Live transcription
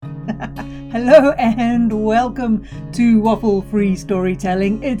Hello and welcome to Waffle Free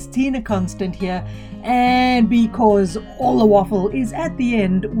Storytelling. It's Tina Constant here, and because all the waffle is at the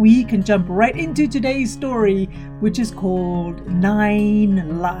end, we can jump right into today's story, which is called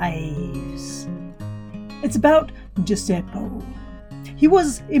 9 Lives. It's about Giuseppe. He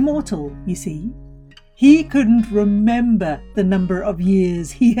was immortal, you see. He couldn't remember the number of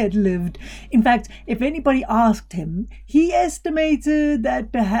years he had lived. In fact, if anybody asked him, he estimated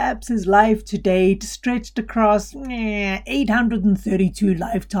that perhaps his life to date stretched across 832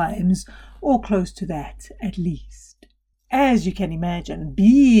 lifetimes, or close to that at least. As you can imagine,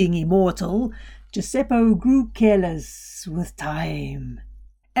 being immortal, Giuseppe grew careless with time.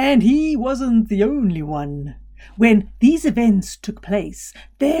 And he wasn't the only one. When these events took place,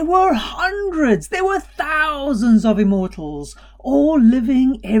 there were hundreds, there were thousands of immortals, all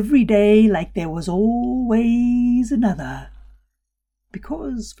living every day like there was always another.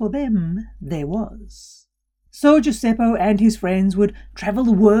 Because for them, there was. So Giuseppe and his friends would travel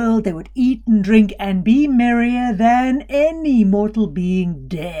the world, they would eat and drink and be merrier than any mortal being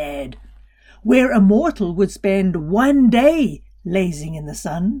dared. Where a mortal would spend one day lazing in the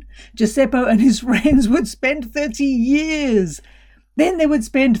sun, Giuseppe and his friends would spend 30 years. Then they would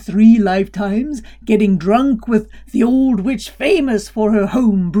spend 3 lifetimes getting drunk with the old witch famous for her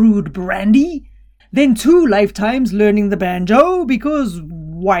home-brewed brandy. Then 2 lifetimes learning the banjo, because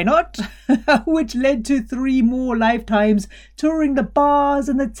why not? Which led to 3 more lifetimes touring the bars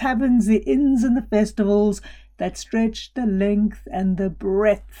and the taverns, the inns and the festivals that stretched the length and the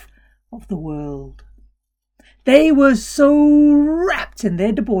breadth of the world. They were so wrapped in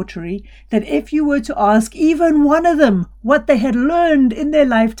their debauchery that if you were to ask even one of them what they had learned in their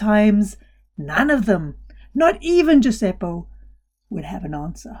lifetimes, none of them, not even Giuseppe, would have an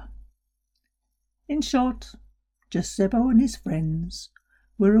answer. In short, Giuseppe and his friends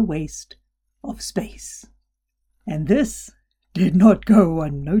were a waste of space. And this did not go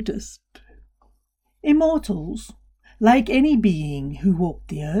unnoticed. Immortals, like any being who walked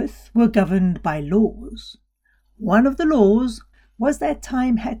the earth, were governed by laws. One of the laws was that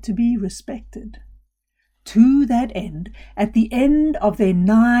time had to be respected. To that end, at the end of their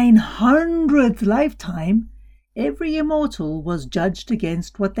 900th lifetime, every immortal was judged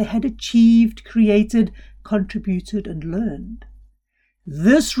against what they had achieved, created, contributed, and learned.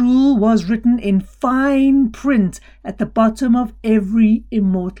 This rule was written in fine print at the bottom of every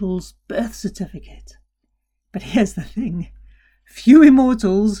immortal's birth certificate. But here's the thing. Few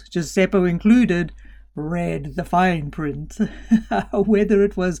immortals, Giuseppe included, read the fine print. Whether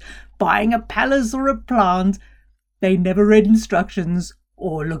it was buying a palace or a plant, they never read instructions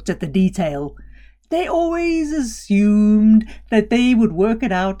or looked at the detail. They always assumed that they would work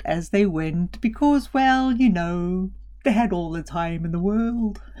it out as they went because, well, they had all the time in the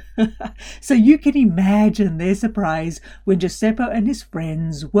world. So you can imagine their surprise when Giuseppe and his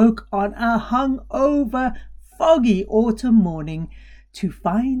friends woke on a hungover, foggy autumn morning to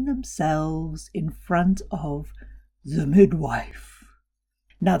find themselves in front of the midwife.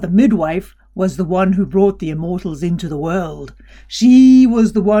 Now, the midwife was the one who brought the immortals into the world. She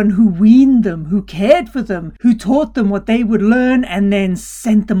was the one who weaned them, who cared for them, who taught them what they would learn and then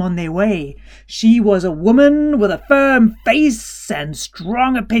sent them on their way. She was a woman with a firm face and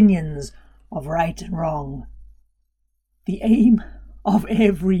strong opinions of right and wrong. The aim of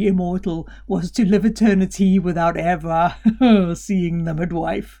every immortal was to live eternity without ever seeing the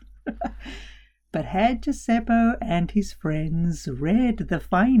midwife. But had Giuseppe and his friends read the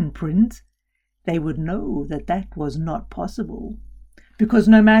fine print, they would know that that was not possible, because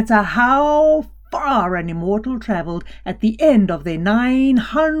no matter how far an immortal travelled at the end of their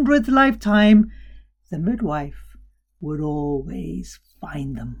 900th lifetime, the midwife would always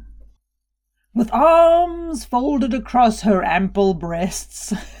find them. With arms folded across her ample breasts,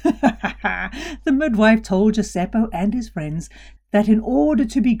 the midwife told Giuseppe and his friends that in order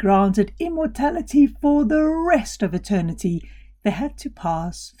to be granted immortality for the rest of eternity, they had to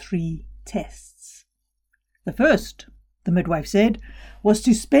pass 3 tests. The first, the midwife said, was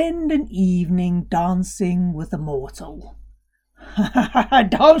to spend an evening dancing with a mortal.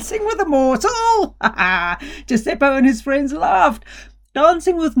 Dancing with a mortal? Giuseppe and his friends laughed.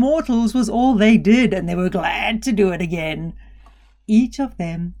 Dancing with mortals was all they did, and they were glad to do it again. Each of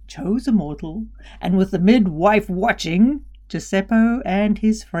them chose a mortal, and with the midwife watching, Giuseppe and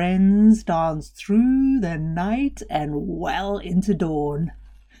his friends danced through the night and well into dawn.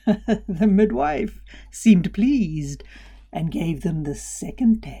 The midwife seemed pleased and gave them the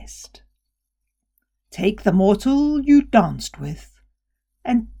second test. Take the mortal you danced with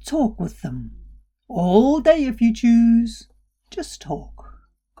and talk with them. All day if you choose. Just talk.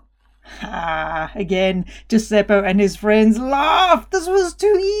 Again, Giuseppe and his friends laughed. This was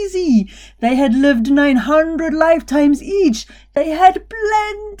too easy. They had lived 900 lifetimes each. They had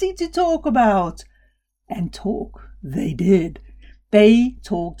plenty to talk about. And talk they did. They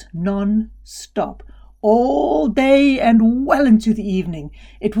talked non-stop, all day and well into the evening.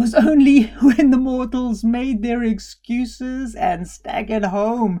 It was only when the mortals made their excuses and staggered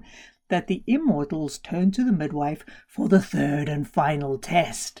home that the immortals turned to the midwife for the third and final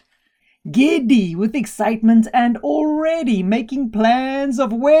test. Giddy with excitement and already making plans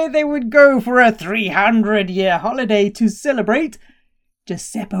of where they would go for a 300-year holiday to celebrate,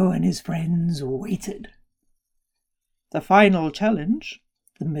 Giuseppe and his friends waited. The final challenge,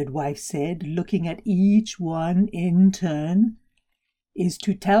 the midwife said, looking at each one in turn, is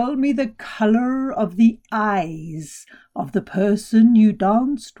to tell me the color of the eyes of the person you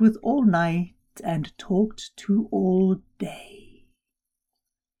danced with all night and talked to all day.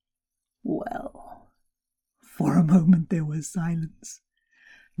 Well, for a moment there was silence.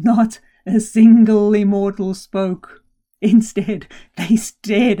 Not a single immortal spoke. Instead, they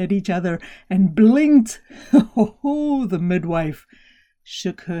stared at each other and blinked. Oh, the midwife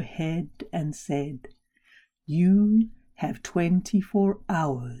shook her head and said, "You have 24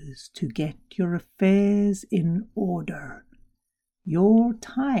 hours to get your affairs in order. Your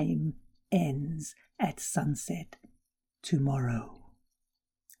time ends at sunset tomorrow."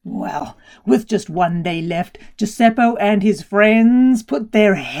 Well, with just one day left, Giuseppe and his friends put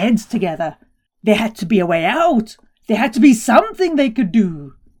their heads together. There had to be a way out. There had to be something they could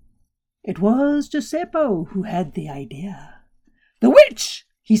do. It was Giuseppe who had the idea. "The witch,"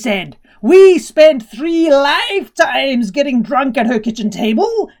 he said. "We spent 3 lifetimes getting drunk at her kitchen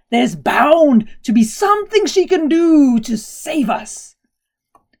table. There's bound to be something she can do to save us."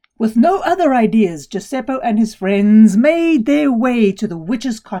 With no other ideas, Giuseppe and his friends made their way to the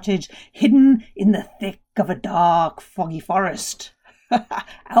witch's cottage, hidden in the thick of a dark, foggy forest.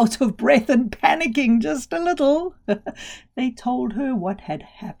 Out of breath and panicking just a little, they told her what had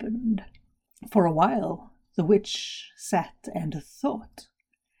happened. For a while, the witch sat and thought.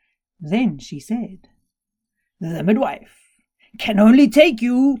 Then she said, "The midwife can only take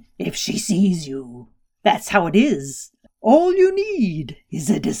you if she sees you. That's how it is. All you need is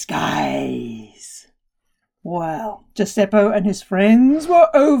a disguise." Well, Giuseppe and his friends were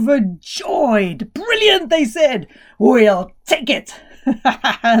overjoyed. "Brilliant," they said. "We'll take it."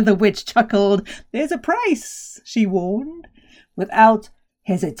 The witch chuckled. "There's a price," she warned. Without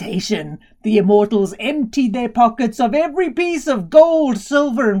hesitation, the immortals emptied their pockets of every piece of gold,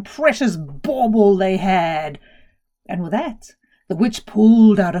 silver, and precious bauble they had. And with that, the witch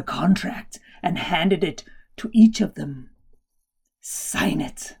pulled out a contract and handed it to each of them. "Sign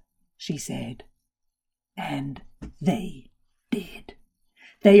it," she said. And they did.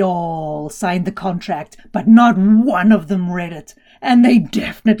 They all signed the contract, but not one of them read it, and they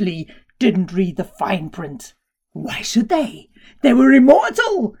definitely didn't read the fine print. Why should they? They were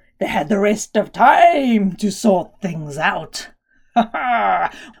immortal. They had the rest of time to sort things out.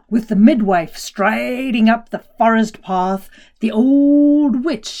 With the midwife striding up the forest path, the old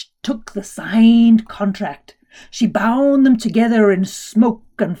witch took the signed contract. She bound them together in smoke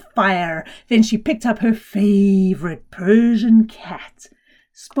and fire. Then she picked up her favorite Persian cat,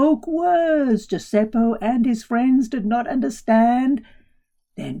 spoke words Giuseppe and his friends did not understand,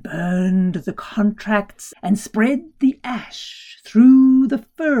 then burned the contracts and spread the ash through the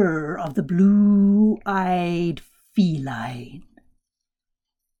fur of the blue-eyed feline.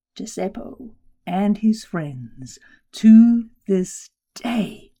 Giuseppe and his friends, to this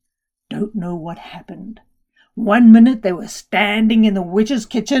day, don't know what happened. One minute they were standing in the witch's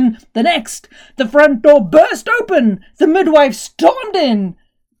kitchen, the next the front door burst open, the midwife stormed in,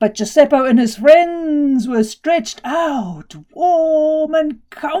 but Giuseppe and his friends were stretched out, warm and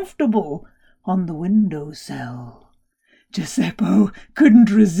comfortable, on the windowsill. Giuseppe couldn't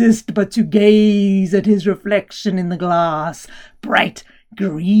resist but to gaze at his reflection in the glass. Bright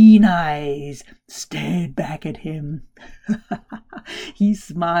green eyes stared back at him. He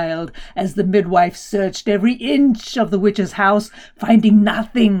smiled as the midwife searched every inch of the witch's house, finding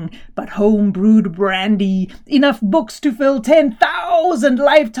nothing but home-brewed brandy, enough books to fill 10,000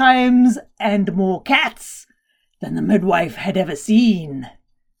 lifetimes, and more cats than the midwife had ever seen.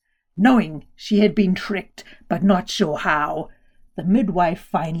 Knowing she had been tricked, but not sure how, the midwife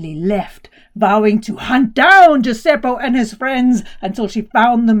finally left, vowing to hunt down Giuseppe and his friends until she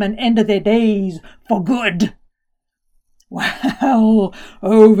found them and ended their days for good. Well,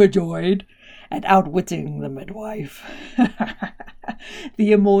 overjoyed, at outwitting the midwife.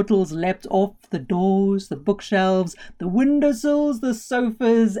 The immortals leapt off the doors, the bookshelves, the windowsills, the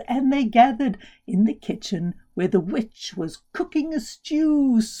sofas, and they gathered in the kitchen where the witch was cooking a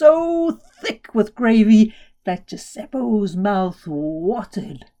stew so thick with gravy that Giuseppo's mouth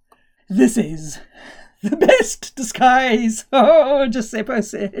watered. "This is the best disguise," oh, Giuseppe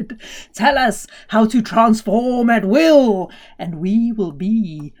said. "Tell us how to transform at will, and we will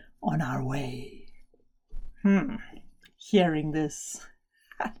be on our way." Hearing this,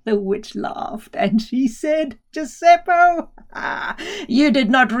 the witch laughed, and she said, "Giuseppe, you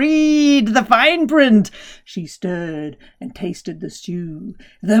did not read the fine print." She stirred and tasted the stew.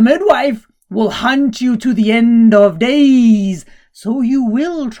 "The midwife will hunt you to the end of days, so you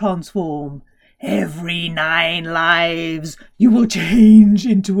will transform. Every 9 lives you will change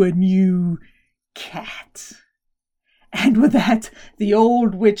into a new cat." And with that, the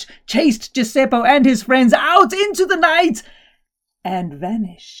old witch chased Giuseppe and his friends out into the night and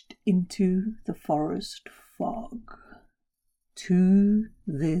vanished into the forest fog. To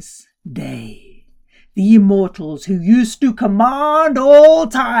this day, the immortals who used to command all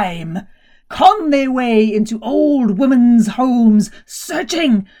time con their way into old women's homes,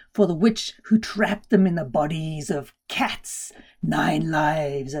 searching for the witch who trapped them in the bodies of cats 9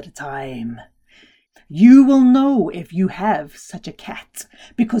 lives at a time. You will know if you have such a cat,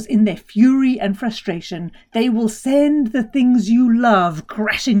 because in their fury and frustration, they will send the things you love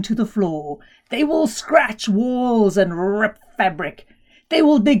crashing to the floor. They will scratch walls and rip fabric. They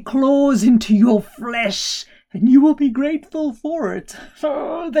will dig claws into your flesh, and you will be grateful for it.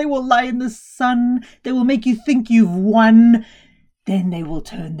 Oh, they will lie in the sun. They will make you think you've won. Then they will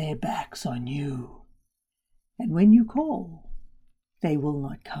turn their backs on you. And when you call, they will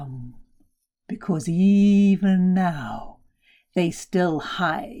not come. Because even now they still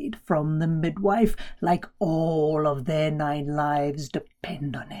hide from the midwife, like all of their 9 lives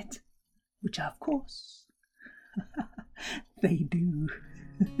depend on it. Which, of course, they do.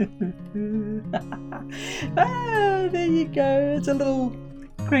 There you go. It's a little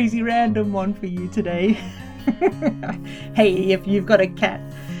crazy random one for you today. Hey, if you've got a cat,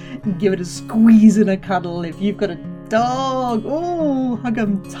 give it a squeeze and a cuddle. If you've got a dog, oh, hug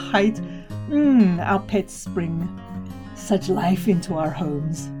them tight. Our pets bring such life into our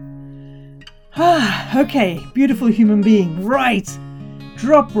homes. Okay, beautiful human being. Right,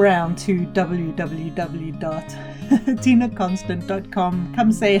 drop round to www.tinaconstant.com.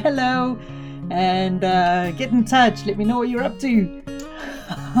 Come say hello and get in touch. Let me know what you're up to.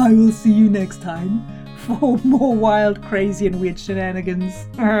 I will see you next time for more wild, crazy and weird shenanigans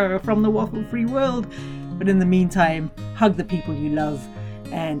from the waffle-free world. But in the meantime, hug the people you love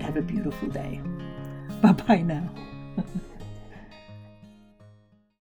and have a beautiful day. Bye-bye now.